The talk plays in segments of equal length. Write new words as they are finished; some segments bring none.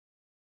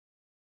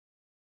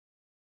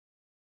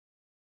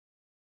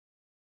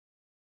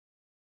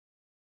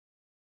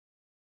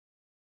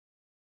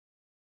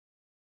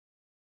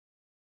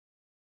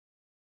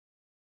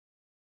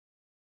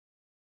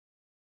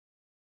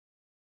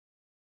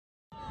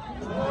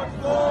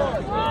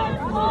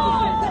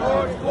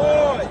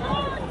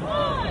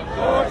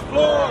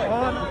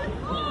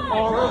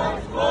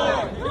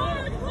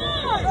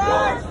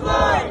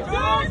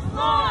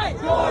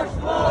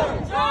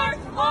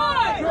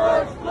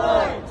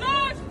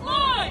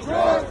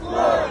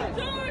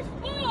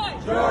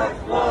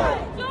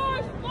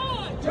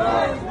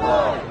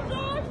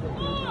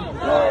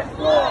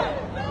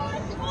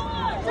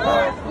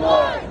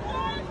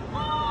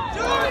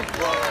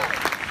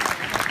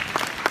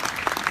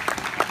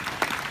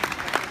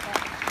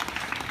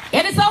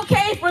And it's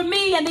okay for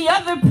me and the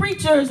other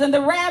preachers and the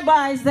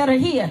rabbis that are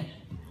here,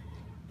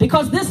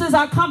 because this is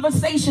our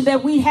conversation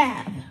that we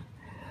have.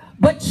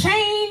 But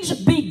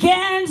change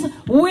begins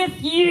with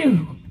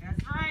you.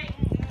 That's right.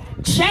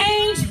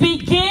 Change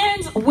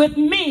begins with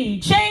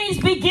me.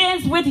 Change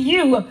begins with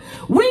you.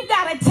 We've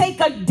got to take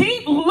a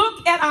deep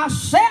look at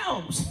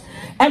ourselves,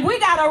 and we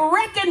got to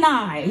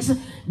recognize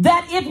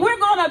that if we're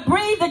going to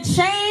bring the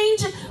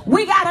change,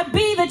 we got to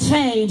be the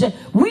change.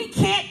 We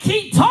can't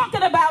keep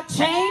talking about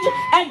change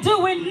and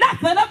doing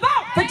nothing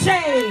about the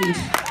change.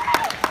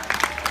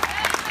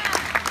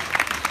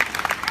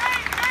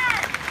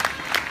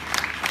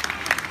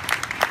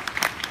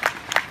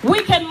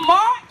 We can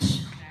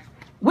march,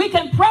 we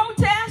can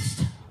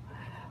protest,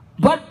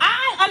 but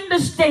I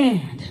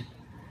understand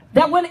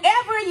that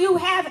whenever you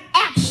have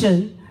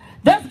action,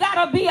 there's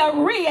got to be a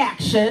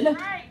reaction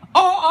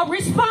or a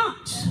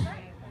response.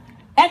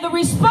 And the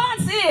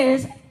response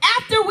is,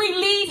 after we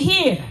leave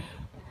here,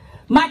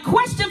 my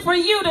question for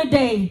you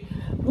today,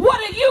 what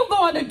are you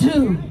going to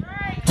do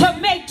to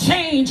make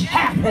change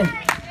happen?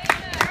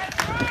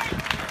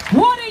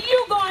 What are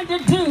you going to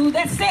do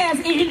that says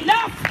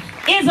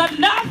enough is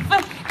enough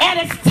and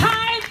it's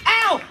time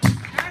out?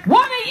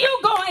 What are you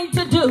going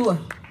to do?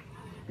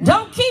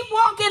 Don't keep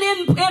walking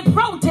in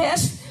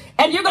protest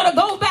and you're going to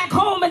go back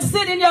home and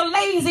sit in your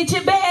lazy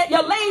bed,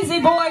 your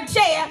lazy boy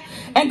chair,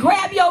 and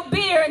grab your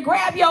beer and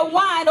grab your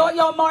wine or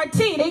your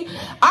martini.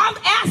 I'm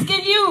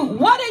asking you,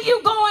 what are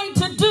you going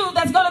to